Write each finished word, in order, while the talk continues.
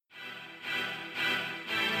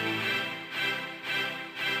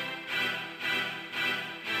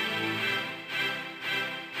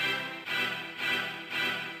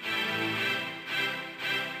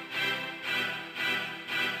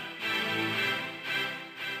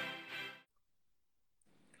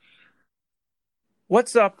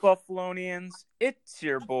What's up, Buffalonians? It's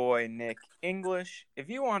your boy, Nick English. If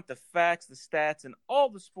you want the facts, the stats, and all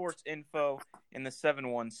the sports info in the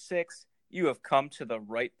 716, you have come to the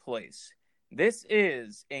right place. This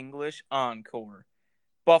is English Encore,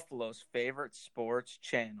 Buffalo's favorite sports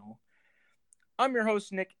channel. I'm your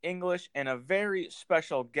host, Nick English, and a very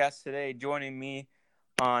special guest today joining me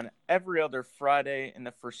on every other Friday in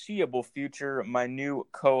the foreseeable future, my new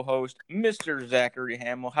co-host, Mr. Zachary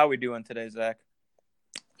Hamill. How we doing today, Zach?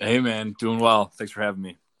 Hey, man. Doing well. Thanks for having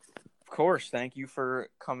me. Of course. Thank you for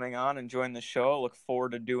coming on and joining the show. Look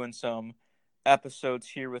forward to doing some episodes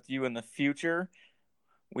here with you in the future.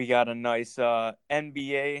 We got a nice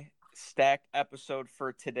NBA stacked episode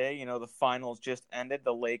for today. You know, the finals just ended.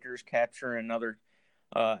 The Lakers capturing another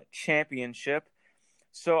championship.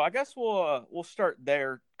 So I guess we'll start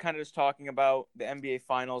there, kind of just talking about the NBA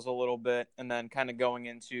finals a little bit, and then kind of going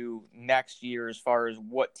into next year as far as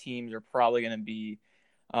what teams are probably going to be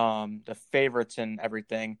the favorites and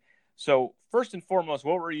everything. So first and foremost,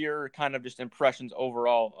 what were your kind of just impressions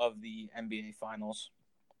overall of the NBA finals?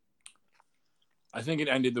 I think it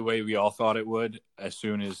ended the way we all thought it would as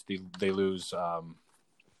soon as they lose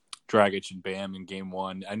Dragic and Bam in game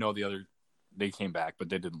one. I know they came back, but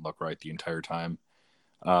they didn't look right the entire time.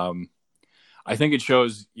 I think it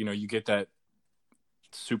shows, you get that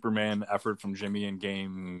Superman effort from Jimmy in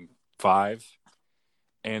game 5.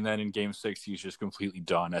 And then in game 6, he's just completely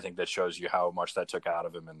done. I think that shows you how much that took out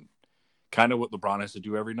of him and kind of what LeBron has to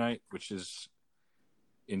do every night, which is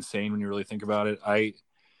insane when you really think about it. I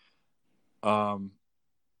come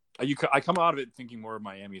out of it thinking more of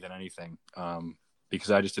Miami than anything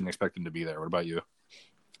because I just didn't expect him to be there. What about you?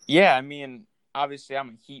 Yeah, I mean, obviously I'm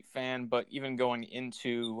a Heat fan, but even going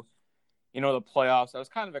into the playoffs, I was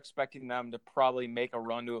kind of expecting them to probably make a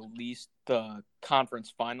run to at least the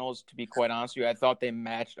conference finals, to be quite honest with you. I thought they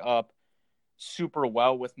matched up super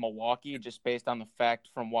well with Milwaukee just based on the fact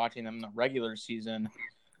from watching them in the regular season.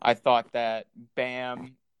 I thought that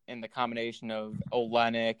Bam and the combination of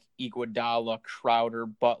Olynyk, Iguodala, Crowder,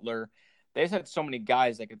 Butler, they just had so many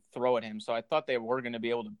guys that could throw at him. So I thought they were going to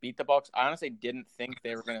be able to beat the Bucks. I honestly didn't think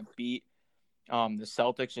they were going to beat the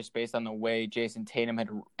Celtics just based on the way Jason Tatum had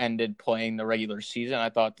ended playing the regular season. I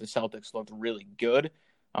thought the Celtics looked really good.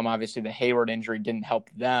 Obviously, the Hayward injury didn't help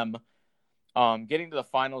them. Getting to the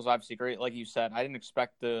finals, obviously great. Like you said, I didn't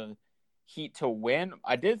expect the Heat to win.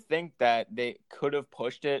 I did think that they could have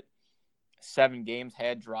pushed it 7 games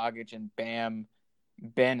had Dragic and Bam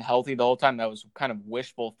been healthy the whole time. That was kind of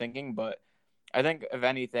wishful thinking, but I think, if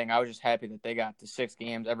anything, I was just happy that they got to 6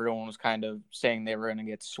 games. Everyone was kind of saying they were going to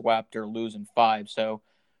get swept or lose in 5. So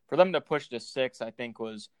for them to push to 6, I think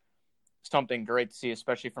was something great to see,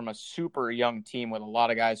 especially from a super young team with a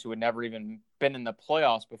lot of guys who had never even been in the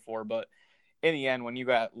playoffs before. But in the end, when you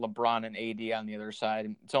got LeBron and AD on the other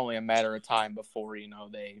side, it's only a matter of time before,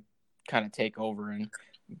 they kind of take over and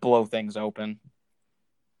blow things open.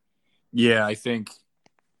 Yeah, I think,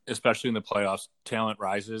 especially in the playoffs, talent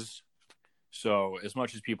rises. So as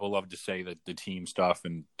much as people love to say that the team stuff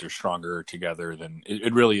and they're stronger together, then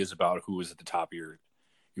it really is about who is at the top of your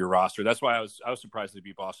roster. That's why I was surprised they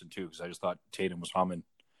beat Boston too, because I just thought Tatum was humming.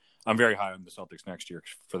 I'm very high on the Celtics next year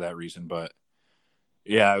for that reason. But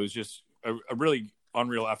yeah, it was just a really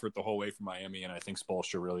unreal effort the whole way from Miami, and I think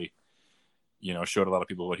Spoelstra really, showed a lot of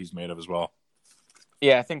people what he's made of as well.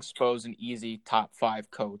 Yeah, I think Spo's an easy top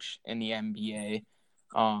 5 coach in the NBA.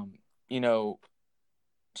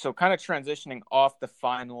 So kind of transitioning off the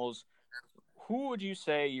finals, who would you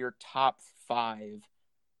say your top 5,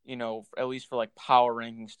 at least for like power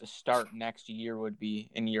rankings to start next year would be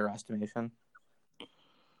in your estimation?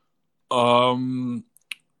 Well,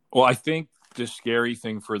 I think the scary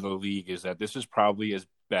thing for the league is that this is probably as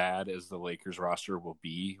bad as the Lakers roster will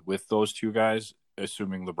be with those 2 guys,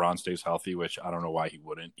 assuming LeBron stays healthy, which I don't know why he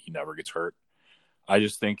wouldn't. He never gets hurt. I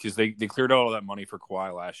just think because they cleared out all that money for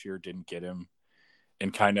Kawhi last year, didn't get him,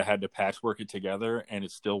 and kind of had to patchwork it together, and it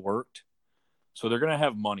still worked. So they're going to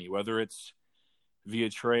have money, whether it's via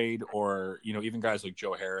trade or, even guys like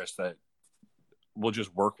Joe Harris that will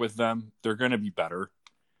just work with them. They're going to be better.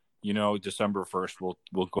 December 1st,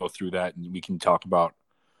 we'll go through that and we can talk about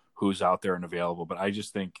who's out there and available. But I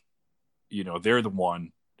just think, they're the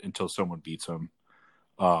one until someone beats them.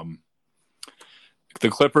 The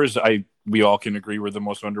Clippers, we all can agree were the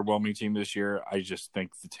most underwhelming team this year. I just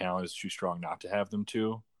think the talent is too strong not to have them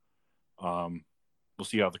too. We'll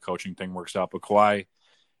see how the coaching thing works out. But Kawhi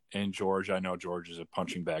and George, I know George is a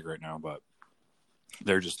punching bag right now, but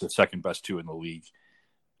they're just the second best 2 in the league.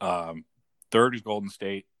 Third is Golden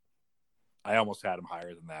State. I almost had them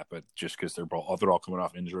higher than that, but just because they're all coming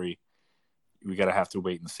off injury, we got to have to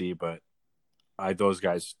wait and see. But those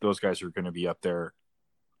guys are going to be up there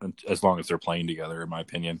as long as they're playing together, in my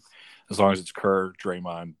opinion. As long as it's Kerr,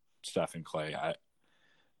 Draymond, Steph, and Clay,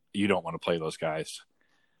 you don't want to play those guys.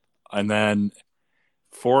 And then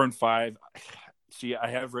 4 and 5. See, I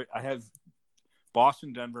have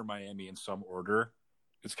Boston, Denver, Miami in some order.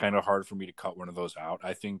 It's kind of hard for me to cut one of those out.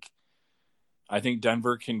 I think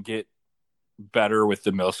Denver can get better with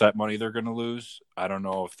the Millsap money they're going to lose. I don't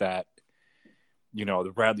know if that,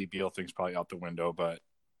 the Bradley Beal thing's probably out the window, but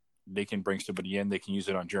they can bring somebody in. They can use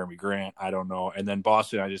it on Jeremy Grant. I don't know. And then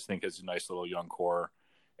Boston, I just think is a nice little young core.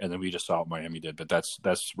 And then we just saw what Miami did, but that's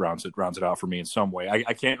rounds it out for me in some way.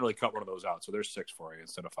 I can't really cut one of those out. So there's 6 for you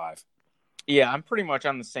instead of 5. Yeah, I'm pretty much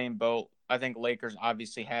on the same boat. I think Lakers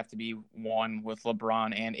obviously have to be one with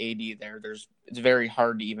LeBron and AD there. It's very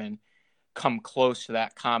hard to even come close to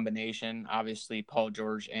that combination. Obviously, Paul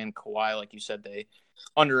George and Kawhi, like you said, they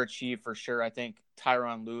underachieve for sure. I think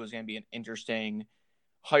Tyronn Lue is going to be an interesting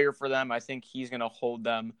hire for them. I think he's going to hold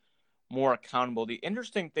them more accountable. The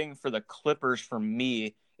interesting thing for the Clippers for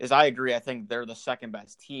me is I agree. I think they're the second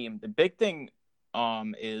best team. The big thing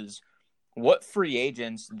is what free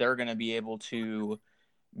agents they're going to be able to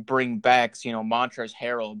bring back. Montrezl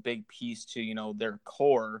Harrell, a big piece to, their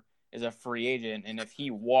core, is a free agent. And if he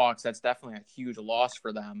walks, that's definitely a huge loss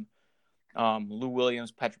for them. Lou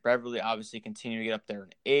Williams, Patrick Beverley obviously continue to get up there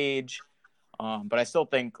in age. But I still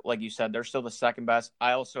think, like you said, they're still the second best.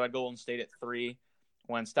 I also had Golden State at 3.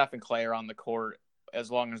 When Steph and Clay are on the court, as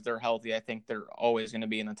long as they're healthy, I think they're always going to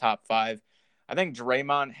be in the top 5. I think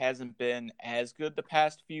Draymond hasn't been as good the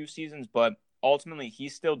past few seasons, but ultimately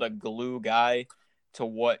he's still the glue guy to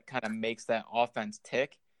what kind of makes that offense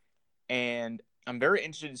tick. And I'm very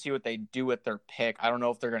interested to see what they do with their pick. I don't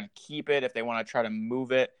know if they're going to keep it, if they want to try to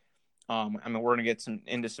move it. We're going to get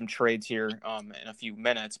into some trades here in a few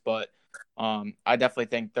minutes, but I definitely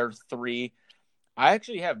think they're 3. I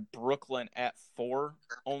actually have Brooklyn at 4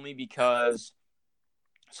 only because –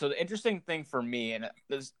 so the interesting thing for me, and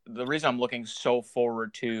the reason I'm looking so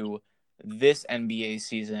forward to this NBA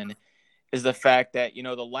season is the fact that,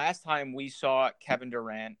 the last time we saw Kevin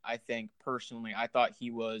Durant, I think personally, I thought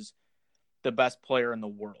he was the best player in the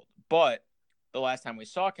world. But the last time we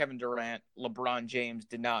saw Kevin Durant, LeBron James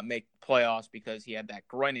did not make playoffs because he had that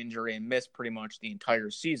groin injury and missed pretty much the entire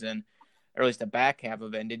season, or at least the back half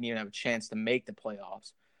of it, and didn't even have a chance to make the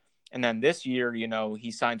playoffs. And then this year,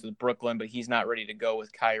 he signs with Brooklyn, but he's not ready to go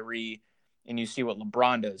with Kyrie. And you see what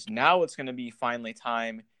LeBron does. Now it's going to be finally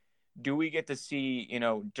time. Do we get to see,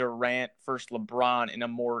 Durant versus LeBron in a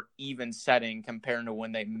more even setting compared to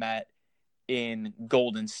when they met in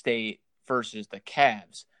Golden State versus the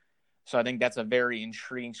Cavs? So I think that's a very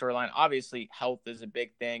intriguing storyline. Obviously, health is a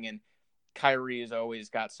big thing, and Kyrie has always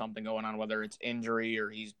got something going on, whether it's injury or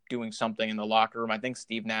he's doing something in the locker room. I think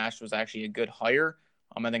Steve Nash was actually a good hire.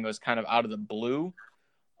 I think it was kind of out of the blue,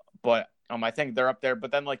 but I think they're up there.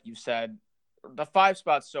 But then, like you said, the 5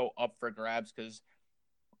 spot's so up for grabs because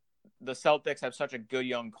the Celtics have such a good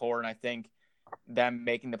young core, and I think them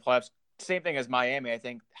making the playoffs, same thing as Miami. I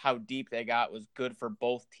think how deep they got was good for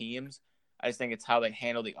both teams. I just think it's how they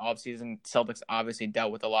handle the offseason. Celtics obviously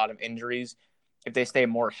dealt with a lot of injuries. If they stay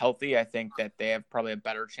more healthy, I think that they have probably a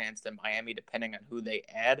better chance than Miami, depending on who they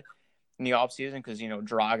add in the offseason, because,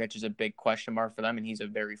 Dragic is a big question mark for them, and he's a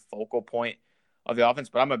very focal point of the offense.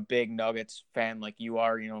 But I'm a big Nuggets fan like you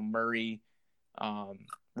are. Murray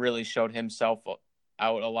really showed himself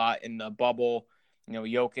out a lot in the bubble.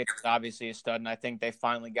 Jokic is obviously a stud, and I think they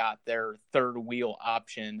finally got their third wheel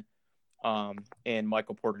option in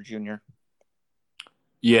Michael Porter Jr.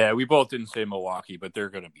 Yeah, we both didn't say Milwaukee, but they're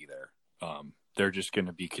going to be there. They're just going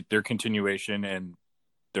to be their continuation and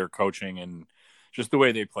their coaching and just the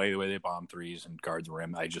way they play, the way they bomb threes and guard the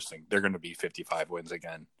rim. I just think they're going to be 55 wins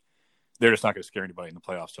again. They're just not going to scare anybody in the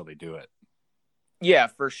playoffs till they do it. Yeah,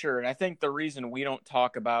 for sure. And I think the reason we don't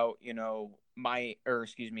talk about,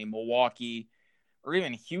 Milwaukee or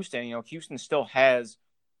even Houston, Houston still has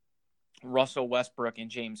Russell Westbrook and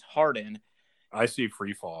James Harden. I see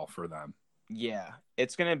free fall for them. Yeah,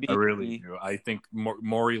 it's going to be. I really do. I think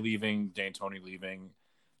Morey leaving, D'Antoni leaving,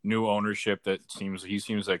 new ownership he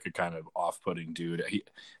seems like a kind of off-putting dude.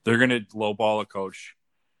 They're going to lowball a coach.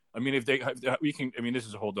 I mean, this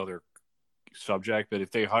is a whole other subject, but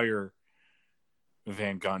if they hire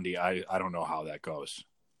Van Gundy, I don't know how that goes.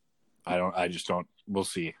 I just don't. We'll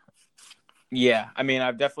see. Yeah,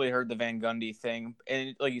 I've definitely heard the Van Gundy thing,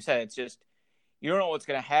 and like you said, it's just you don't know what's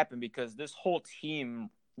going to happen because this whole team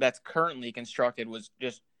that's currently constructed was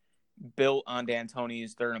just built on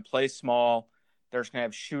D'Antoni's. They're going to play small. They're just going to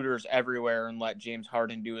have shooters everywhere and let James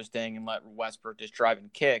Harden do his thing and let Westbrook just drive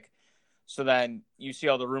and kick. So then you see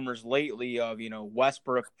all the rumors lately of,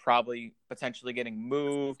 Westbrook probably potentially getting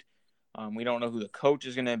moved. We don't know who the coach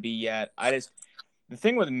is going to be yet. The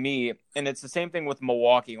thing with me, and it's the same thing with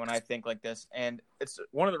Milwaukee when I think like this, and it's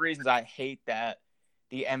one of the reasons I hate that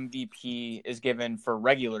the MVP is given for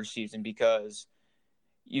regular season, because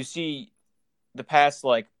you see the past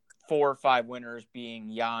like 4 or 5 winners being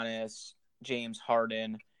Giannis, James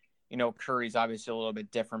Harden. Curry's obviously a little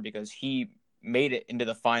bit different because he made it into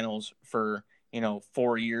the finals for,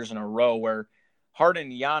 4 years in a row, where Harden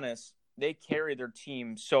and Giannis, they carry their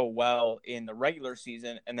team so well in the regular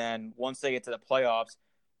season. And then once they get to the playoffs,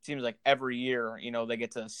 it seems like every year, they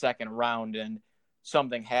get to the second round and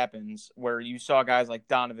something happens, where you saw guys like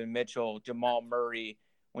Donovan Mitchell, Jamal Murray.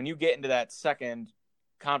 When you get into that second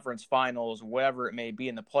conference finals, whatever it may be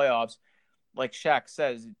in the playoffs, like Shaq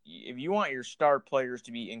says, if you want your star players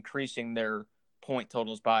to be increasing their point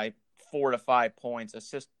totals by 4 to 5 points,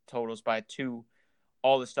 assist totals by 2,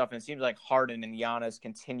 all this stuff. And it seems like Harden and Giannis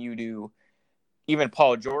continue to, even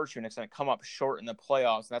Paul George to an extent, come up short in the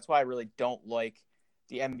playoffs. And that's why I really don't like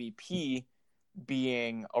the MVP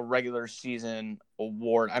being a regular season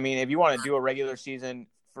award. I mean, if you want to do a regular season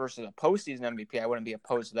versus a postseason MVP, I wouldn't be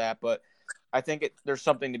opposed to that. But I think there's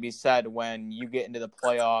something to be said when you get into the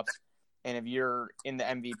playoffs, and if you're in the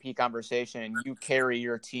MVP conversation and you carry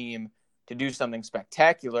your team to do something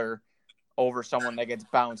spectacular over someone that gets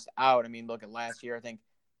bounced out. I mean, look at last year. I think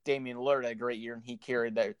Damian Lillard had a great year, and he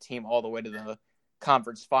carried their team all the way to the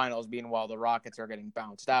conference finals, being while the Rockets are getting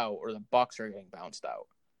bounced out or the Bucks are getting bounced out.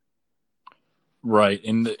 Right.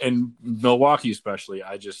 And Milwaukee especially,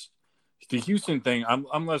 the Houston thing,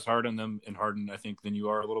 I'm less hard on them and Harden, I think, than you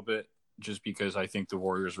are a little bit, just because I think the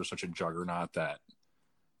Warriors were such a juggernaut that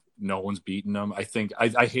no one's beaten them. I think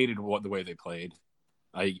I hated the way they played.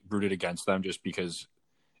 I rooted against them just because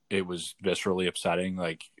it was viscerally upsetting,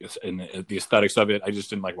 like in the aesthetics of it. I just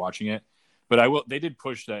didn't like watching it. But they did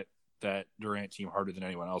push that Durant team harder than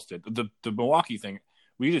anyone else did. The Milwaukee thing,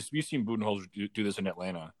 we've seen Budenholzer do this in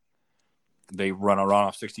Atlanta. They run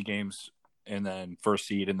off 60 games and then first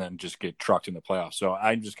seed and then just get trucked in the playoffs. So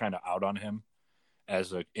I'm just kind of out on him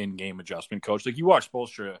as an in-game adjustment coach. Like, you watch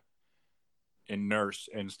Spoelstra and Nurse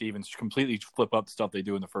and Stevens completely flip up the stuff they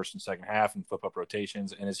do in the first and second half and flip up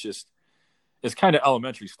rotations. And it's kind of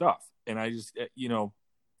elementary stuff. And I just,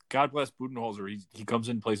 God bless Budenholzer. He comes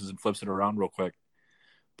in places and flips it around real quick.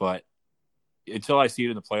 But until I see it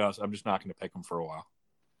in the playoffs, I'm just not going to pick him for a while.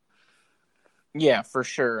 Yeah, for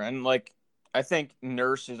sure. And I think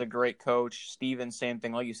Nurse is a great coach. Stevens, same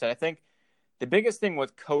thing. Like you said, I think the biggest thing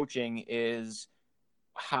with coaching is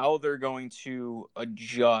how they're going to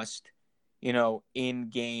adjust, in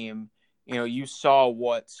game. You saw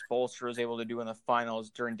what Spoelstra was able to do in the finals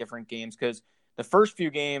during different games, because the first few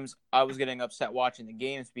games I was getting upset watching the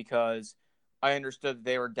games because I understood that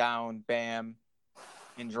they were down Bam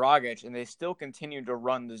and Dragic, and they still continued to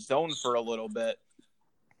run the zone for a little bit,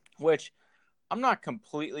 which I'm not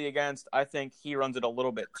completely against. I think he runs it a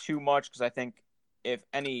little bit too much, because I think if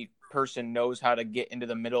any person knows how to get into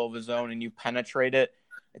the middle of a zone and you penetrate it,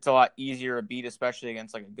 it's a lot easier to beat, especially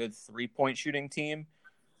against like a good 3-point shooting team.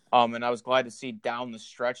 And I was glad to see down the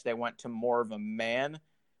stretch they went to more of a man.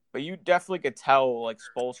 But you definitely could tell like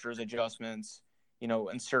Spoelstra's adjustments,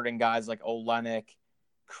 inserting guys like Olynyk,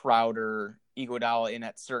 Crowder, Iguodala in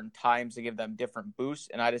at certain times to give them different boosts.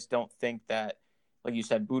 And I just don't think that, like you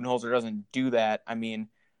said, Budenholzer doesn't do that. I mean,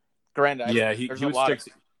 granted, yeah,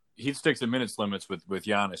 he sticks to minutes limits with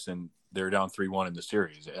Giannis, and they're down 3-1 in the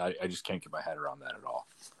series. I just can't get my head around that at all.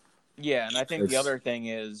 Yeah, and I think the other thing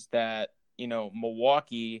is that,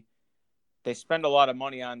 Milwaukee, they spend a lot of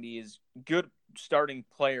money on these good starting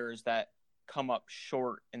players that come up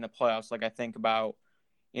short in the playoffs. Like I think about,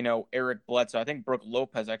 Eric Bledsoe. I think Brook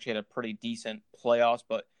Lopez actually had a pretty decent playoffs,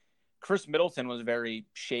 but Chris Middleton was very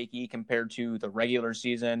shaky compared to the regular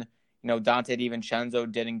season. Dante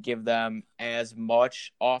DiVincenzo didn't give them as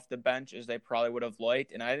much off the bench as they probably would have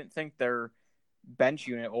liked. And I didn't think their bench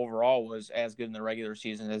unit overall was as good in the regular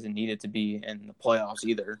season as it needed to be in the playoffs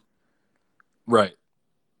either. Right.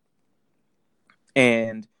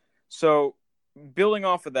 And so building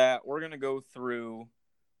off of that, we're going to go through,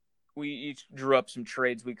 we each drew up some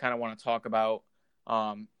trades we kind of want to talk about.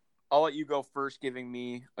 I'll let you go first, giving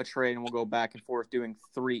me a trade, and we'll go back and forth doing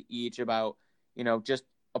 3 each about, just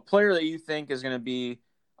a player that you think is going to be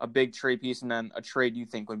a big trade piece, and then a trade you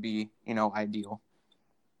think would be, ideal.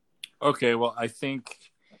 Okay, well, I think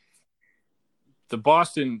the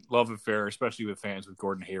Boston love affair, especially with fans with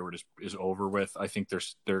Gordon Hayward, is over with. I think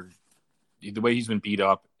they're the way he's been beat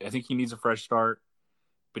up. I think he needs a fresh start.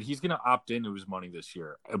 but he's going to opt into his money this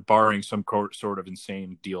year, barring some sort of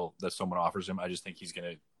insane deal that someone offers him. I just think he's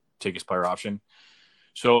going to take his player option.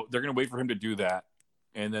 So they're going to wait for him to do that.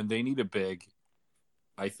 And then they need a big.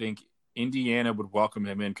 I think Indiana would welcome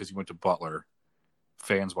him in because he went to Butler,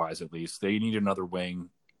 fans-wise at least. They need another wing,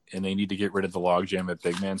 and they need to get rid of the logjam at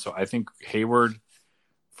big man. So I think Hayward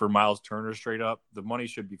for Miles Turner straight up, the money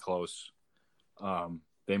should be close.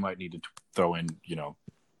 They might need to throw in,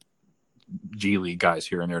 G League guys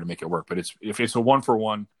here and there to make it work. But if it's a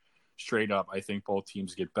 1-for-1 straight up, I think both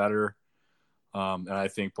teams get better. And I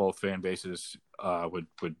think both fan bases would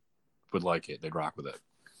like it. They'd rock with it.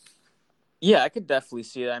 Yeah, I could definitely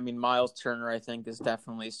see that. I mean, Miles Turner, I think, has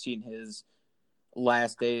definitely seen his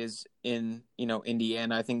last days in,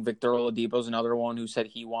 Indiana. I think Victor Oladipo is another one who said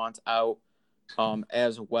he wants out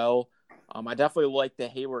as well. I definitely like the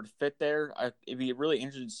Hayward fit there. It'd be really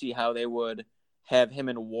interesting to see how they would have him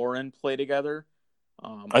and Warren play together.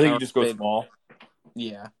 I think you just go small.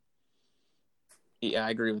 Yeah. Yeah, I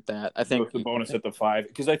agree with that. I think the bonus at the 5,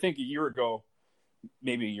 because I think a year ago,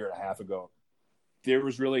 maybe a year and a half ago, there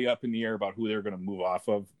was really up in the air about who they were going to move off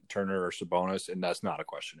of, Turner or Sabonis, and that's not a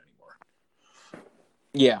question anymore.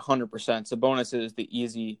 Yeah, 100%. Sabonis is the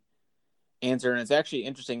easy answer, and it's actually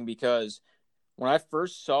interesting because when I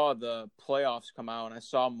first saw the playoffs come out and I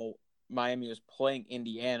saw Miami was playing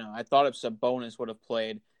Indiana, I thought if Sabonis would have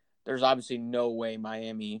played, there's obviously no way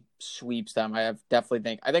Miami sweeps them. I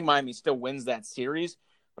think Miami still wins that series,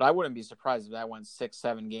 but I wouldn't be surprised if that went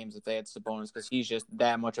 6-7 games if they had Sabonis because he's just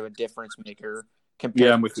that much of a difference maker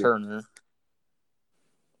compared to Turner.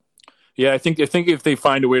 Yeah, I think if they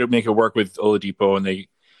find a way to make it work with Oladipo and they,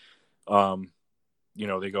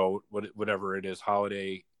 they go whatever it is,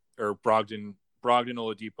 Holiday or Brogdon,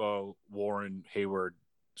 Oladipo, Warren, Hayward,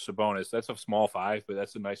 Sabonis. That's a small 5, but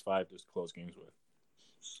that's a nice 5 to close games with.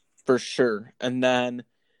 For sure. And then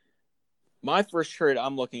my first trade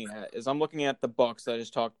I'm looking at the Bucks that I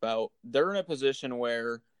just talked about. They're in a position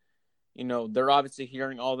where, they're obviously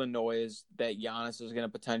hearing all the noise that Giannis is going to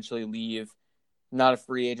potentially leave, not a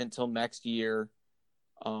free agent till next year.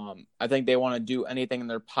 I think they want to do anything in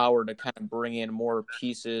their power to kind of bring in more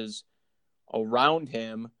pieces around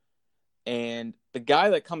him. And the guy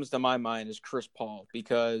that comes to my mind is Chris Paul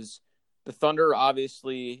because the Thunder are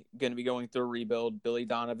obviously going to be going through a rebuild. Billy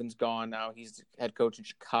Donovan's gone now. He's head coach in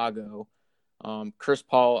Chicago. Chris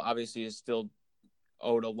Paul obviously is still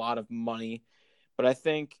owed a lot of money. But I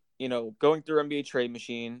think, going through NBA trade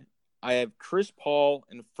machine, I have Chris Paul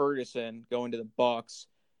and Ferguson going to the Bucks.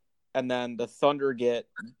 And then the Thunder get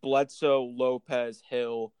Bledsoe, Lopez,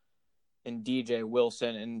 Hill, and DJ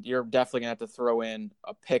Wilson. And you're definitely going to have to throw in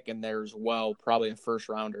a pick in there as well, probably a first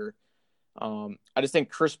rounder. I just think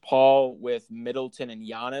Chris Paul with Middleton and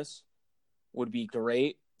Giannis would be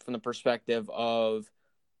great from the perspective of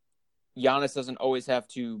Giannis doesn't always have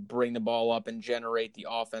to bring the ball up and generate the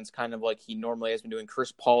offense kind of like he normally has been doing.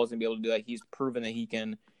 Chris Paul is going to be able to do that. He's proven that he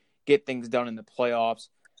can get things done in the playoffs.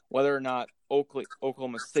 Whether or not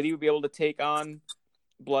Oklahoma City would be able to take on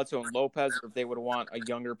Bledsoe and Lopez, or if they would want a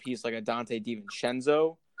younger piece like a Dante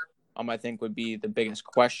DiVincenzo, I think would be the biggest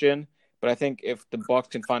question. But I think if the Bucks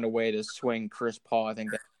can find a way to swing Chris Paul, I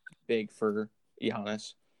think that's big for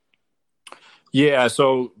Giannis. Yeah,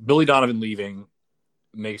 so Billy Donovan leaving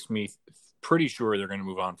makes me pretty sure they're going to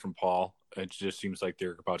move on from Paul. It just seems like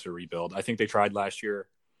they're about to rebuild. I think they tried last year,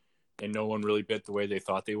 and no one really bit the way they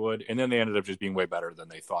thought they would. And then they ended up just being way better than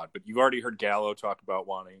they thought. But you've already heard Gallo talk about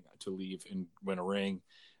wanting to leave and win a ring.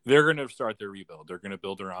 They're going to start their rebuild. They're going to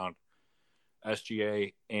build around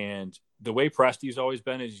SGA. And the way Presti's always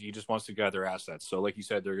been is he just wants to gather assets. So like you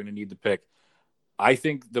said, they're going to need the pick. I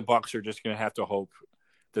think the Bucks are just going to have to hope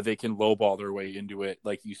that they can lowball their way into it,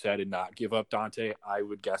 like you said, and not give up Dante. I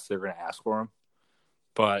would guess they're going to ask for him.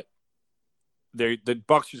 But the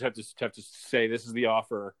Bucks just have to say this is the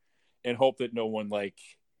offer and hope that no one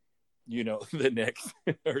the Knicks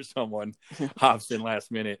or someone hops in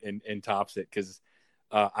last minute and tops it. Because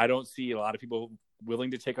I don't see a lot of people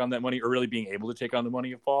willing to take on that money or really being able to take on the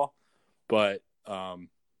money of Paul. But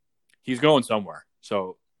he's going somewhere.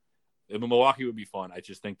 So Milwaukee would be fun. I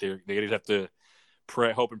just think they just have to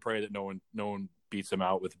hope and pray that no one beats them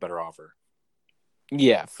out with a better offer.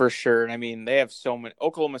 Yeah, for sure. And I mean, they have so many.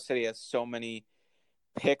 Oklahoma City has so many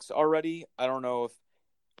picks already.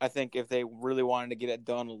 I think if they really wanted to get it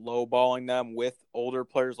done lowballing them with older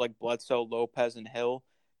players like Bledsoe, Lopez, and Hill,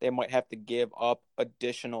 they might have to give up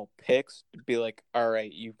additional picks to be like, all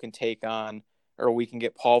right, you can take on, or we can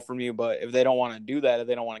get Paul from you. But if they don't want to do that, if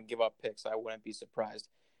they don't want to give up picks, I wouldn't be surprised.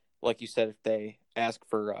 Like you said, if they ask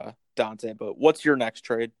for Dante. But what's your next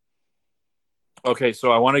trade? Okay,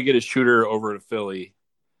 so I want to get a shooter over to Philly.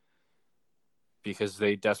 because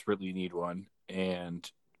they desperately need one. And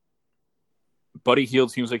Buddy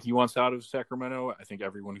Hield seems like he wants out of Sacramento. I think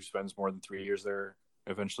everyone who spends more than 3 years there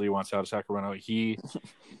eventually wants out of Sacramento. He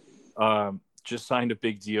just signed a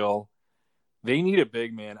big deal. They need a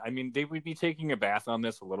big man. I mean, they would be taking a bath on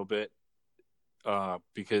this a little bit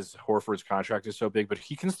because Horford's contract is so big, but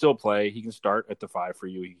he can still play. He can start at the 5 for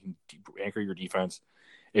you. He can anchor your defense.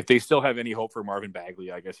 If they still have any hope for Marvin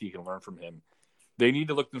Bagley, I guess he can learn from him. They need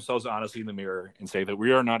to look themselves honestly in the mirror and say that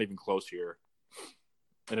we are not even close here.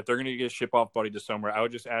 And if they're going to get ship off Buddy to somewhere, I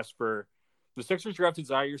would just ask for the Sixers drafted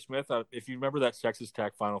Zaire Smith. If you remember that Texas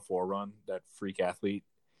Tech Final Four run, that freak athlete,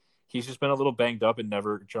 he's just been a little banged up and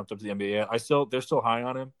never jumped up to the NBA. They're still high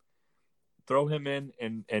on him. Throw him in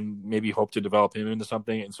and maybe hope to develop him into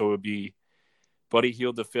something. And so it would be Buddy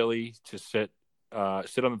Hield to Philly to sit on the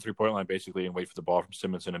 3-point line basically and wait for the ball from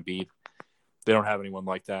Simmons and Embiid. They don't have anyone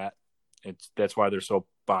like that. That's why they're so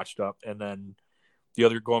botched up. And then the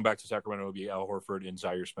other, going back to Sacramento, would be Al Horford and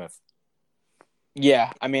Zaire Smith.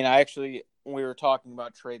 Yeah, I mean, when we were talking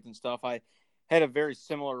about trades and stuff, I had a very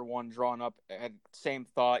similar one drawn up. I had the same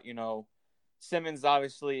thought, Simmons,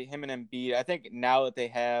 obviously, him and Embiid. I think now that they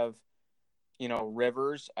have,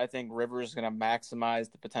 Rivers, I think Rivers is going to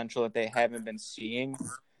maximize the potential that they haven't been seeing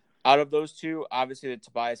out of those two. Obviously, the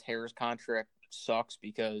Tobias Harris contract sucks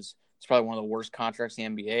because it's probably one of the worst contracts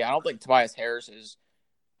in the NBA. I don't think Tobias Harris is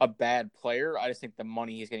a bad player. I just think the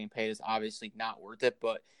money he's getting paid is obviously not worth it.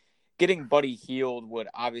 But getting Buddy Hield would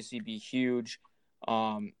obviously be huge.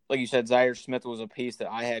 Like you said, Zaire Smith was a piece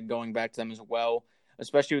that I had going back to them as well,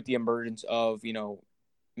 especially with the emergence of,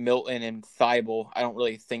 Milton and Thibault. I don't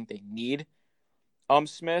really think they need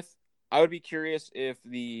Smith. I would be curious if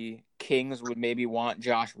the Kings would maybe want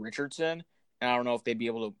Josh Richardson, and I don't know if they'd be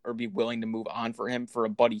able to or be willing to move on for him for a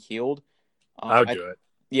Buddy Hield. I would do it.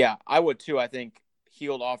 Yeah, I would too. I think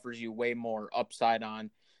Hield offers you way more upside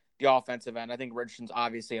on the offensive end. I think Richardson's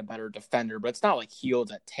obviously a better defender, but it's not like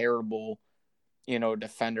Hield's a terrible,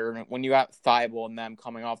 defender. And when you got Thibault and them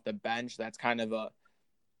coming off the bench, that's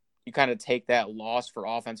you kind of take that loss for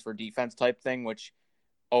offense for defense type thing, which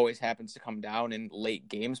always happens to come down in late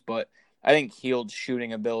games. But I think Hield's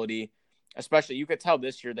shooting ability, especially, you could tell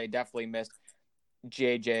this year they definitely missed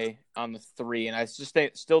JJ on the 3. And I just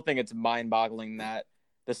still think it's mind-boggling that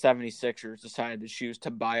the 76ers decided to choose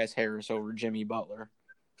Tobias Harris over Jimmy Butler.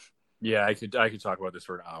 Yeah, I could talk about this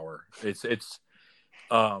for an hour.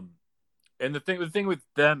 And the thing with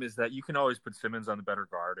them is that you can always put Simmons on the better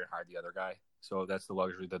guard and hide the other guy. So that's the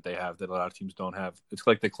luxury that they have that a lot of teams don't have. It's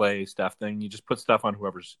like the Clay Steph thing. You just put stuff on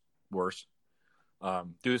whoever's worse.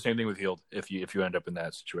 Do the same thing with Hield if you end up in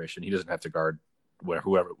that situation. He doesn't have to guard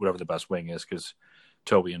whatever the best wing is because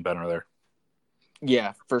Toby and Ben are there.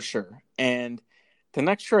 Yeah, for sure. And the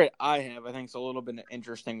next trade I have, I think, is a little bit an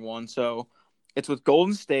interesting one. So it's with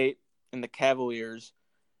Golden State and the Cavaliers.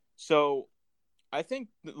 So I think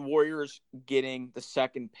the Warriors getting the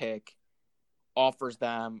second pick offers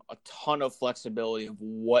them a ton of flexibility of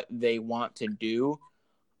what they want to do.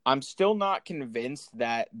 I'm still not convinced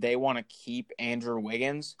that they want to keep Andrew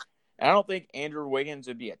Wiggins. And I don't think Andrew Wiggins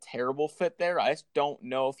would be a terrible fit there. I just don't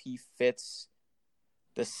know if he fits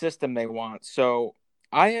the system they want. So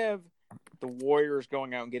I have the Warriors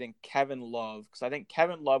going out and getting Kevin Love because I think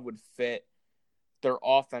Kevin Love would fit their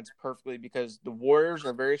offense perfectly because the Warriors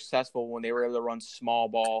are very successful when they were able to run small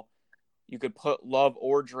ball. You could put Love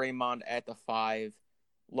or Draymond at the 5.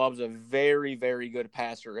 Love's a very, very good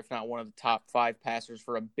passer, if not one of the top 5 passers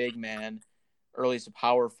for a big man, or at least a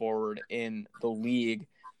power forward in the league.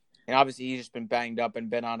 And obviously he's just been banged up and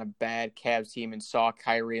been on a bad Cavs team and saw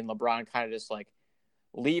Kyrie and LeBron kind of just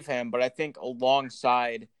leave him. But I think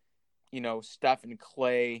alongside, Steph and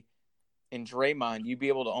Clay and Draymond, you'd be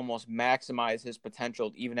able to almost maximize his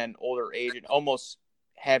potential even at an older age and almost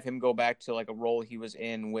have him go back to a role he was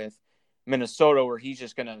in with Minnesota where he's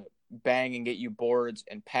just going to bang and get you boards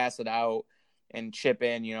and pass it out and chip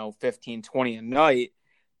in, 15, 20 a night.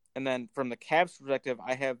 And then from the Cavs perspective,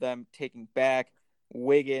 I have them taking back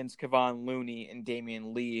Wiggins, Kevon Looney, and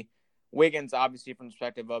Damian Lee. Wiggins, obviously, from the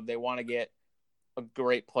perspective of they want to get a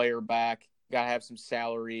great player back, got to have some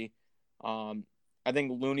salary. I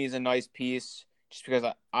think Looney's a nice piece just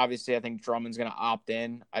because obviously I think Drummond's going to opt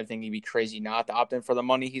in. I think he'd be crazy not to opt in for the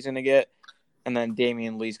money he's going to get. And then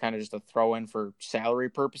Damian Lee's kind of just a throw in for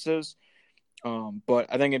salary purposes. But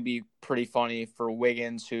I think it'd be pretty funny for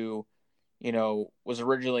Wiggins, who, was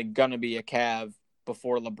originally going to be a Cav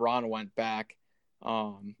before LeBron went back,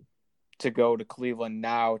 to go to Cleveland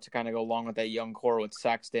now to kind of go along with that young core with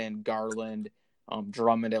Sexton, Garland,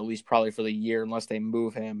 Drummond, at least probably for the year, unless they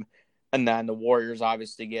move him. And then the Warriors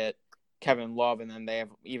obviously get Kevin Love, and then they have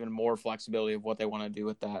even more flexibility of what they want to do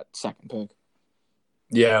with that second pick.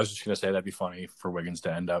 Yeah, I was just going to say that'd be funny for Wiggins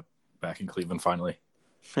to end up back in Cleveland finally.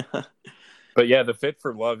 But yeah, the fit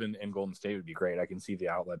for Love and Golden State would be great. I can see the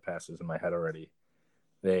outlet passes in my head already.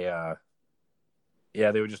 They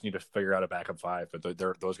would just need to figure out a backup five, but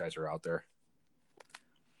those guys are out there.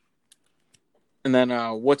 And then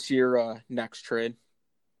what's your next trade?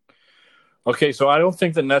 Okay, so I don't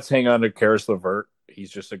think the Nets hang on to Caris LeVert. He's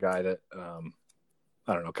just a guy that,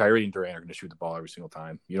 I don't know, Kyrie and Durant are going to shoot the ball every single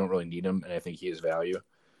time. You don't really need him, and I think he has value.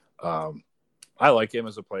 I like him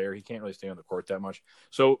as a player. He can't really stay on the court that much.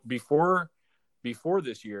 So before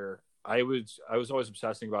this year, I was always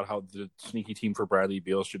obsessing about how the sneaky team for Bradley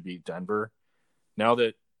Beal should be Denver. Now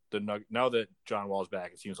that John Wall's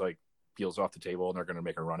back, it seems like Beal's off the table and they're going to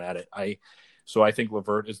make a run at it. So I think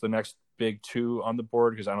LeVert is the next big two on the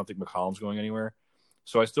board because I don't think McCollum's going anywhere.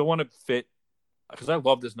 So I still want to fit because I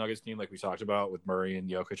love this Nuggets team like we talked about with Murray and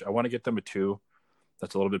Jokic. I want to get them a two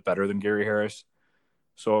that's a little bit better than Gary Harris.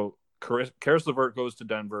 So Caris LeVert goes to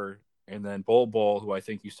Denver, and then Bol, who I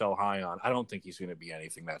think you sell high on. I don't think he's going to be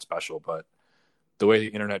anything that special, but the way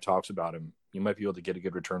the internet talks about him, you might be able to get a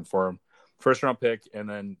good return for him. First round pick, and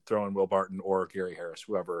then throw in Will Barton or Gary Harris,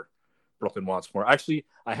 whoever Brooklyn wants more. Actually,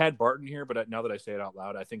 I had Barton here, but now that I say it out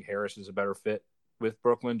loud, I think Harris is a better fit with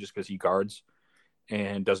Brooklyn just because he guards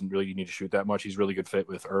and doesn't really need to shoot that much. He's a really good fit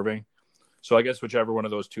with Irving. So I guess whichever one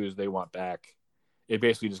of those two is they want back, it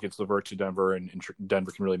basically just gets LeVert to Denver, and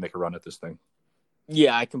Denver can really make a run at this thing.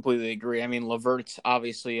 Yeah, I completely agree. I mean, LeVert's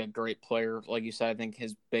obviously a great player. Like you said, I think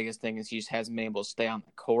his biggest thing is he just hasn't been able to stay on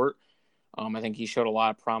the court. I think he showed a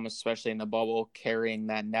lot of promise, especially in the bubble, carrying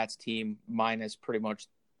that Nets team minus pretty much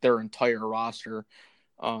their entire roster.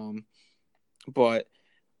 But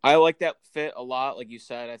I like that fit a lot. Like you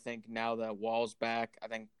said, I think now that Wall's back, I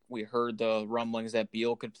think we heard the rumblings that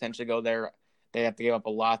Beal could potentially go there. They have to give up a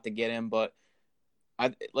lot to get him. But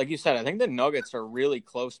like you said, I think the Nuggets are really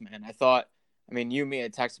close, man. You and me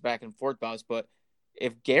had texted back and forth about this, but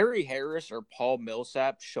if Gary Harris or Paul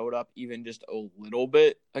Millsap showed up even just a little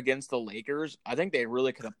bit against the Lakers, I think they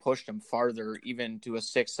really could have pushed them farther, even to a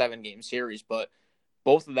 6-7 game series. But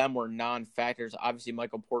both of them were non-factors. Obviously,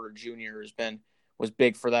 Michael Porter Jr. was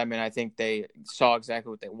big for them, and I think they saw exactly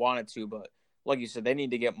what they wanted to. But like you said, they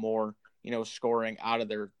need to get more, scoring out of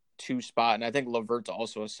their two spot. And I think LeVert's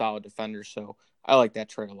also a solid defender, so I like that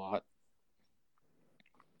trade a lot.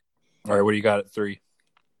 All right, what do you got at 3?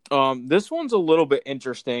 This one's a little bit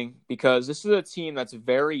interesting because this is a team that's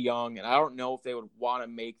very young, and I don't know if they would want to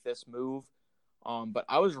make this move. But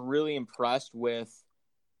I was really impressed with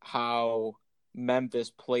how Memphis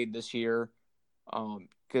played this year.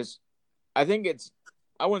 Because I think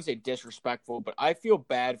I wouldn't say disrespectful, but I feel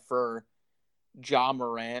bad for Ja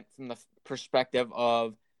Morant from the perspective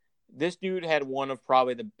of this dude had one of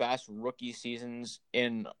probably the best rookie seasons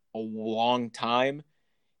in a long time.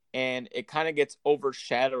 And it kind of gets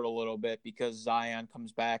overshadowed a little bit because Zion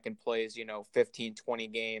comes back and plays, 15, 20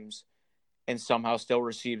 games and somehow still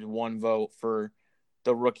receives one vote for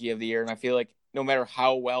the rookie of the year. And I feel like no matter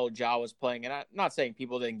how well Ja was playing, and I'm not saying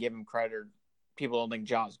people didn't give him credit or people don't think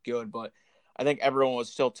Ja's good, but I think everyone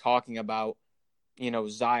was still talking about,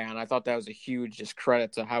 Zion. I thought that was a huge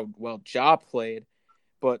discredit to how well Ja played.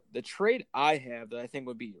 But the trade I have that I think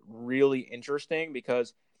would be really interesting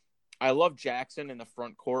because I love Jackson in the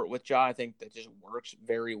front court with Ja. I think that just works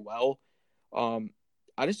very well.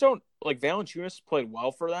 I just don't like Valanciunas played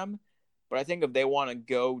well for them, but I think if they want to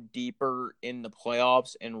go deeper in the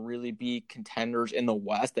playoffs and really be contenders in the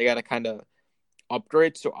West, they got to kind of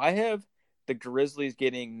upgrade. So I have the Grizzlies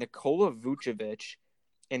getting Nikola Vucevic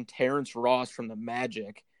and Terrence Ross from the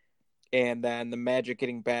Magic, and then the Magic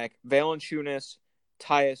getting back Valanciunas,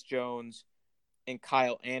 Tyus Jones, and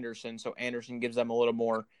Kyle Anderson. So Anderson gives them a little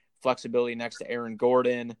more flexibility next to Aaron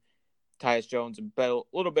Gordon. Tyus Jones, a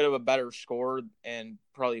little bit of a better scorer and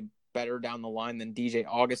probably better down the line than DJ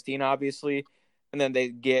Augustine, obviously. And then they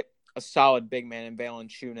get a solid big man in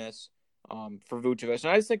Valanciunas for Vucevic.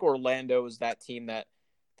 And I just think Orlando is that team that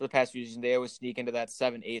for the past few seasons, they always sneak into that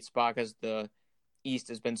 7-8 spot because the East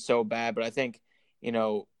has been so bad. But I think,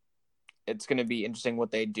 it's going to be interesting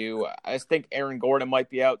what they do. I just think Aaron Gordon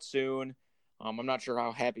might be out soon. I'm not sure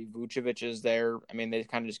how happy Vucevic is there. I mean, they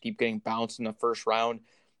kind of just keep getting bounced in the first round.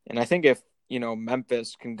 And I think if,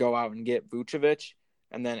 Memphis can go out and get Vucevic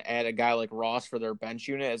and then add a guy like Ross for their bench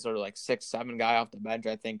unit as their 6-7 guy off the bench,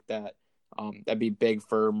 I think that that'd be big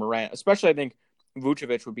for Morant. Especially I think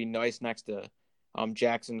Vucevic would be nice next to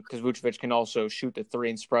Jackson because Vucevic can also shoot the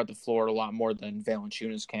three and spread the floor a lot more than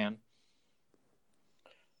Valanciunas can.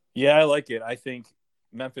 Yeah, I like it. I think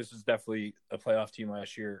Memphis is definitely a playoff team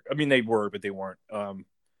last year. I mean, they were, but they weren't.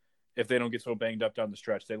 If they don't get so banged up down the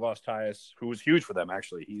stretch, they lost Tyus, who was huge for them.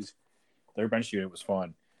 Actually, their bench unit was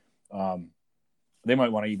fun. They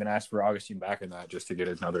might want to even ask for Augustine back in that just to get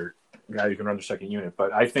another guy who can run the second unit.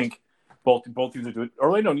 But I think both teams are doing.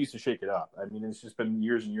 Orlando needs to shake it up. I mean, it's just been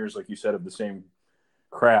years and years, like you said, of the same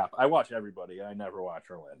crap. I watch everybody. I never watch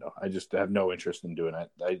Orlando. I just have no interest in doing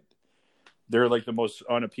it. They're like the most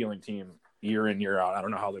unappealing team year in, year out. I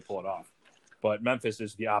don't know how they pull it off. But Memphis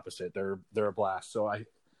is the opposite. They're a blast. So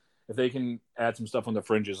if they can add some stuff on the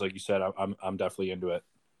fringes, like you said, I'm definitely into it.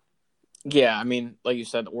 Yeah, I mean, like you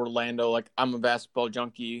said, Orlando, like I'm a basketball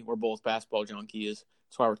junkie. We're both basketball junkies.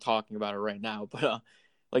 That's why we're talking about it right now. But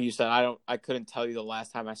like you said, I couldn't tell you the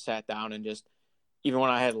last time I sat down and just, even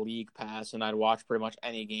when I had League Pass and I'd watch pretty much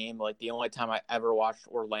any game, like the only time I ever watched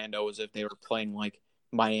Orlando was if they were playing like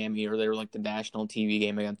Miami or they were like the national TV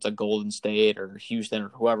game against a Golden State or Houston or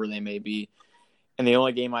whoever they may be. And the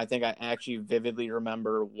only game I think I actually vividly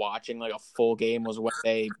remember watching like a full game was when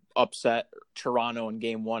they upset Toronto in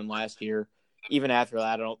game 1 last year. Even after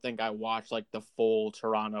that, I don't think I watched like the full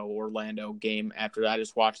Toronto-Orlando game after that. I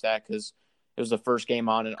just watched that because it was the first game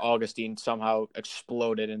on and Augustine somehow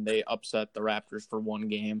exploded and they upset the Raptors for one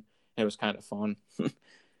game. It was kind of fun.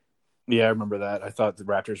 Yeah, I remember that. I thought the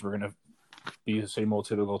Raptors were going to be the same old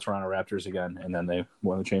typical Toronto Raptors again, and then they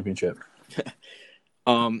won the championship.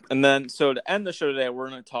 And then, so to end the show today, we're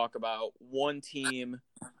going to talk about one team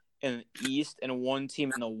in the East and one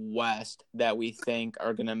team in the West that we think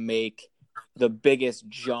are going to make the biggest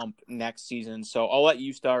jump next season. So I'll let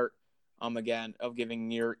you start, again, of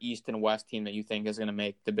giving your East and West team that you think is going to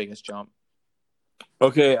make the biggest jump.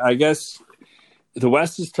 Okay, I guess the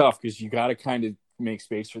West is tough because you got to kind of make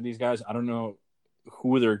space for these guys. I don't know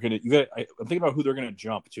who they're going to – I'm thinking about who they're going to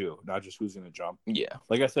jump to, not just who's going to jump. Yeah.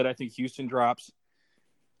 Like I said, I think Houston drops.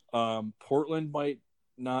 Portland might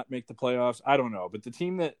not make the playoffs. I don't know. But the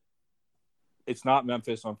team that – it's not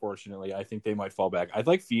Memphis, unfortunately. I think they might fall back. I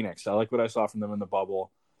like Phoenix. I like what I saw from them in the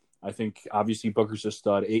bubble. I think, obviously, Booker's a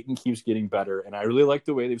stud. Ayton keeps getting better. And I really like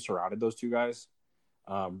the way they've surrounded those two guys.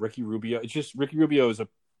 Ricky Rubio. It's just Ricky Rubio is a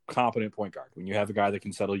competent point guard. When you have a guy that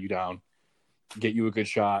can settle you down, get you a good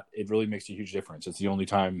shot, it really makes a huge difference. It's the only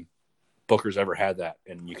time Booker's ever had that.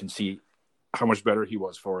 And you can see how much better he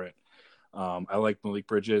was for it. I like Mikal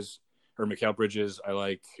Bridges. I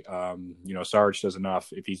like, Sarge does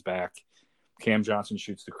enough if he's back. Cam Johnson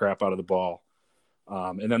shoots the crap out of the ball.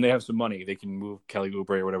 And then they have some money. They can move Kelly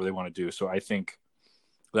Oubre or whatever they want to do. So I think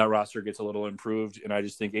that roster gets a little improved. And I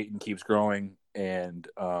just think Ayton keeps growing. And,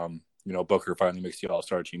 Booker finally makes the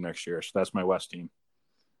All-Star team next year. So that's my West team.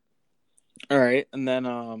 All right. And then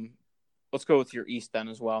let's go with your East then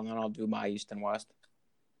as well. And then I'll do my East and West.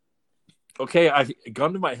 Okay.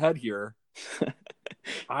 Gun to my head here. The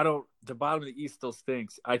bottom of the East still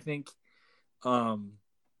stinks. I think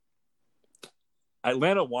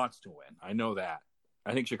Atlanta wants to win. I know that.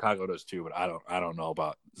 I think Chicago does too, but I don't know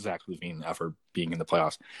about Zach LaVine ever being in the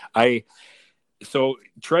playoffs. So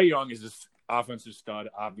Trae Young is this offensive stud,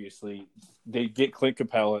 obviously. They get Clint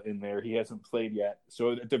Capella in there. He hasn't played yet.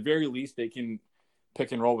 So at the very least they can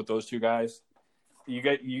pick and roll with those two guys. You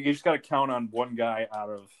just got to count on one guy out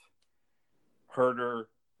of Herter,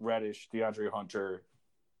 Reddish, DeAndre Hunter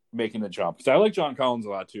making the jump. Because I like John Collins a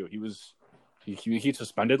lot too. He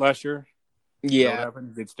suspended last year. Yeah. You know what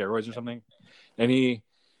happened? He did steroids or something. And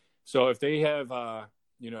so if they have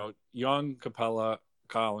Young, Capella,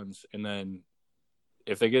 Collins, and then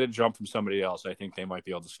if they get a jump from somebody else, I think they might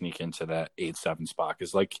be able to sneak into that 8-7 spot.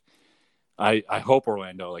 Because I hope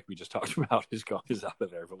Orlando, like we just talked about, is out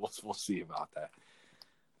of there, but we'll see about that.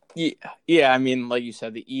 Yeah. I mean, like you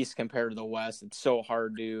said, the East compared to the West, it's so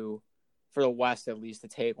hard for the West at least to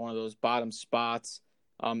take one of those bottom spots.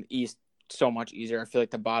 East so much easier. I feel like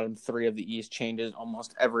the bottom 3 of the East changes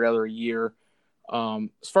almost every other year.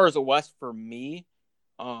 As far as the West for me,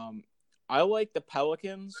 I like the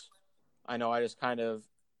Pelicans. I know I just kind of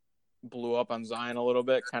blew up on Zion a little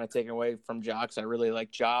bit, kind of taken away from Ja because I really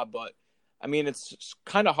like Ja, but I mean, it's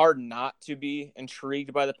kind of hard not to be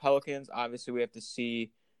intrigued by the Pelicans. Obviously, we have to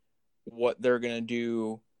see what they're going to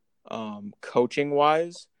do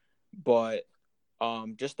coaching-wise, but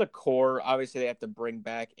just the core, obviously they have to bring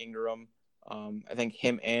back Ingram. I think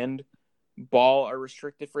him and Ball are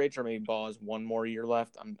restricted for age, or maybe Ball has one more year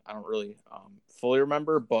left. I don't really fully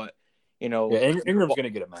remember, but Ingram's going to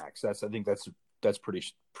get a max. I think that's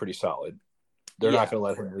pretty solid. They're not going to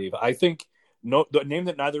let him leave. I think the name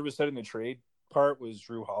that neither of us said in the trade part was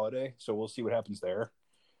Drew Holiday, so we'll see what happens there.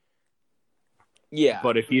 Yeah.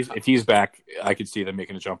 But if he's back, I could see them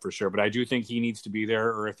making a jump for sure. But I do think he needs to be there,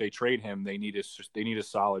 or if they trade him, they need a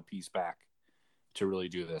solid piece back to really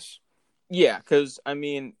do this. Yeah, because I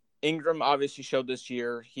mean, Ingram obviously showed this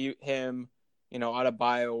year. Him,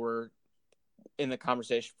 Adebayo were in the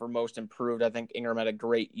conversation for most improved. I think Ingram had a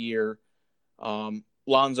great year.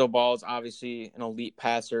 Lonzo Ball is obviously an elite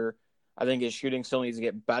passer. I think his shooting still needs to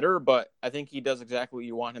get better, but I think he does exactly what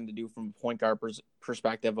you want him to do from a point guard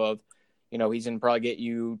perspective of, he's going to probably get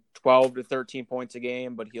you 12 to 13 points a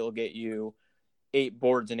game, but he'll get you 8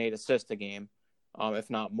 boards and 8 assists a game, if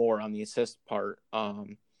not more on the assist part.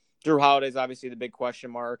 Drew Holiday's obviously the big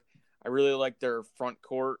question mark. I really like their front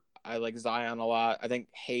court. I like Zion a lot. I think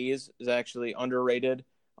Hayes is actually underrated,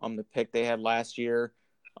 the pick they had last year.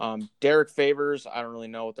 Derek Favors, I don't really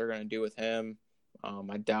know what they're going to do with him.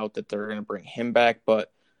 I doubt that they're going to bring him back,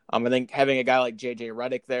 but I think having a guy like JJ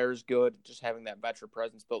Redick there is good, just having that veteran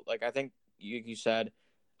presence. But like I think you said,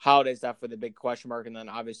 Holiday's definitely the big question mark, and then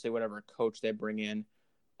obviously whatever coach they bring in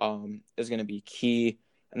is going to be key.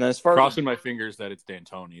 And then as far crossing my fingers that it's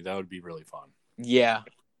D'Antoni, that would be really fun. Yeah,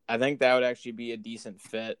 I think that would actually be a decent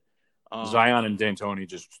fit. Zion and D'Antoni,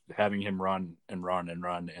 just having him run and run and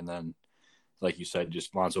run, and then, like you said,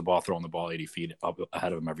 just Lonzo Ball throwing the ball 80 feet up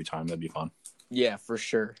ahead of him every time. That'd be fun. Yeah, for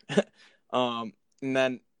sure. And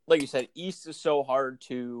then, like you said, East is so hard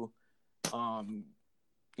to,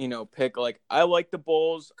 pick. Like, I like the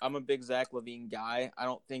Bulls. I'm a big Zach LaVine guy. I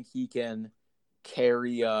don't think he can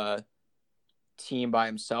carry a team by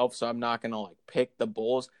himself, so I'm not going to, pick the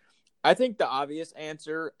Bulls. I think the obvious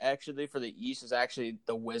answer, actually, for the East is actually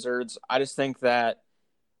the Wizards. I just think that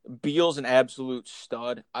Beal's an absolute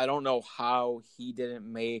stud. I don't know how he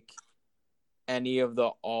didn't make any of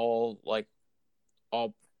the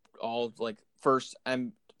first,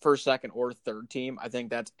 second, or third team. I think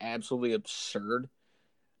that's absolutely absurd.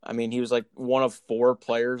 I mean, he was one of 4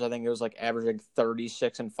 players. I think it was averaging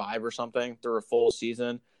 36 and 5 or something through a full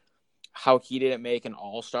season. How he didn't make an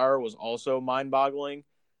All-Star was also mind-boggling.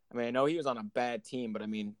 I mean, I know he was on a bad team, but I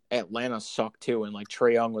mean, Atlanta sucked too, and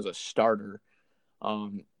Trae Young was a starter.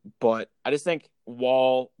 But I just think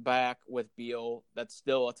Wall back with Beal, that's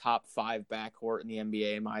still a top 5 backcourt in the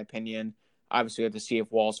NBA, in my opinion. Obviously, we have to see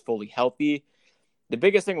if Wall's fully healthy. The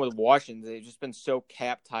biggest thing with Washington, they've just been so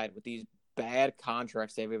cap-tied with these bad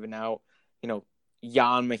contracts they've given out.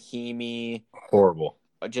 Jan Mahimi. Horrible.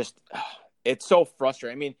 It's so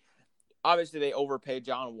frustrating. I mean, obviously they overpaid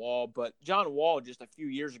John Wall, but John Wall just a few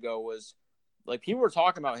years ago was people were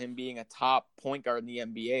talking about him being a top point guard in the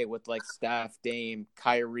NBA with Steph, Dame,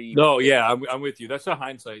 Kyrie. No, yeah, I'm with you. That's a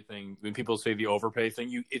hindsight thing. When people say the overpay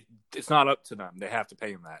thing, it's not up to them. They have to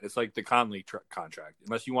pay him that. It's like the Conley contract.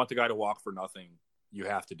 Unless you want the guy to walk for nothing, you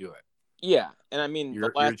have to do it. Yeah, and I mean,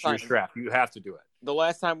 you're strapped. You have to do it. The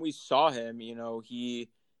last time we saw him, he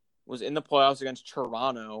was in the playoffs against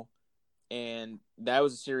Toronto, and that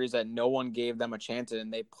was a series that no one gave them a chance in,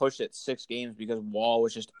 and they pushed it 6 games because Wall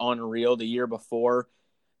was just unreal. The year before,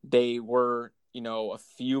 they were, a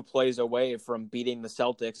few plays away from beating the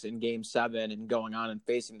Celtics in Game 7 and going on and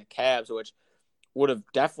facing the Cavs, which would have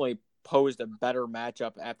definitely posed a better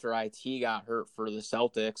matchup after IT got hurt for the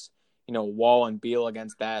Celtics. Wall and Beal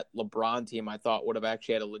against that LeBron team, I thought would have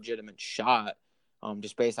actually had a legitimate shot,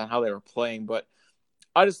 just based on how they were playing. But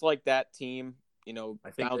I just like that team.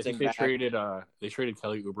 I think they traded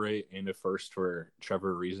Kelly Oubre in the first for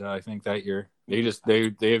Trevor Ariza, I think, that year. They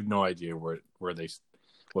have no idea what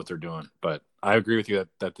they're doing. But I agree with you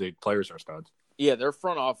that the players are studs. Yeah, their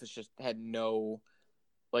front office just had no,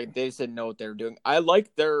 they just didn't know what they were doing. I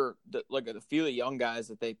like a few of the young guys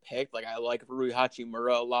that they picked. I like Rui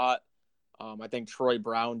Hachimura a lot. I think Troy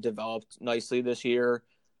Brown developed nicely this year.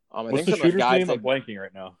 What's the shooter's name? I'm blanking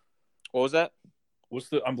right now. What was that?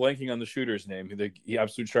 I'm blanking on the shooter's name. The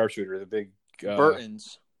absolute sharpshooter, the big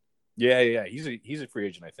Burtons. Yeah. He's a free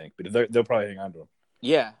agent, I think, but they'll probably hang on to him.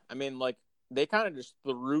 Yeah, I mean, they kind of just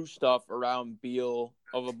threw stuff around Beal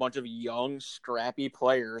of a bunch of young, scrappy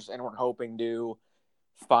players, and were hoping to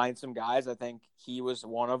find some guys. I think he was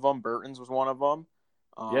one of them. Burtons was one of them.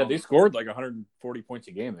 Yeah, they scored 140 points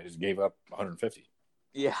a game. They just gave up 150.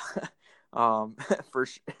 Yeah, for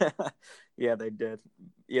sure. Yeah, they did.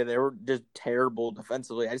 Yeah, they were just terrible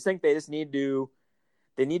defensively. I just think they need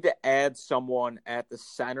to add someone at the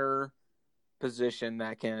center position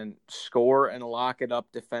that can score and lock it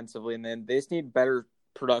up defensively, and then they just need better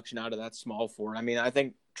production out of that small forward. I mean, I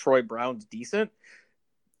think Troy Brown's decent.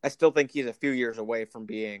 I still think he's a few years away from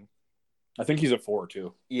being. I think he's a 4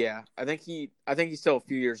 too. Yeah, I think he's still a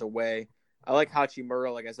few years away. I like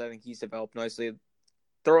Hachimura. Like I said, I think he's developed nicely.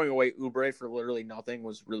 Throwing away Oubre for literally nothing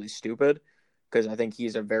was really stupid because I think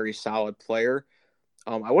he's a very solid player.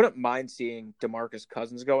 I wouldn't mind seeing DeMarcus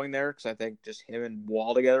Cousins going there because I think just him and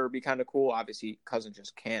Wall together would be kind of cool. Obviously, Cousins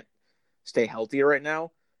just can't stay healthy right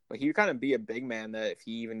now, but he would kind of be a big man that if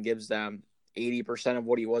he even gives them 80% of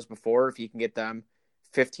what he was before, if he can get them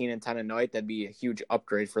 15 and 10 a night, that'd be a huge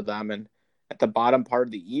upgrade for them. And at the bottom part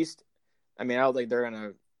of the East, I mean, I don't think they're going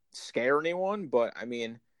to scare anyone, but I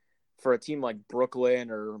mean, for a team like Brooklyn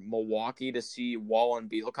or Milwaukee to see Wall and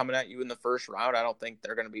Beal coming at you in the first round, I don't think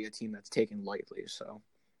they're going to be a team that's taken lightly. So,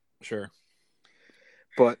 Sure.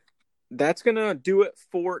 but that's going to do it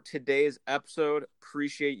for today's episode.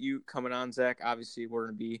 Appreciate you coming on, Zach. Obviously, we're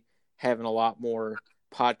going to be having a lot more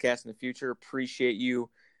podcasts in the future. Appreciate you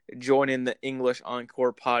joining the English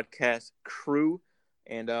Encore podcast crew,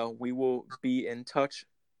 and we will be in touch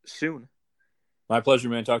soon. My pleasure,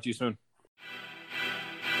 man. Talk to you soon.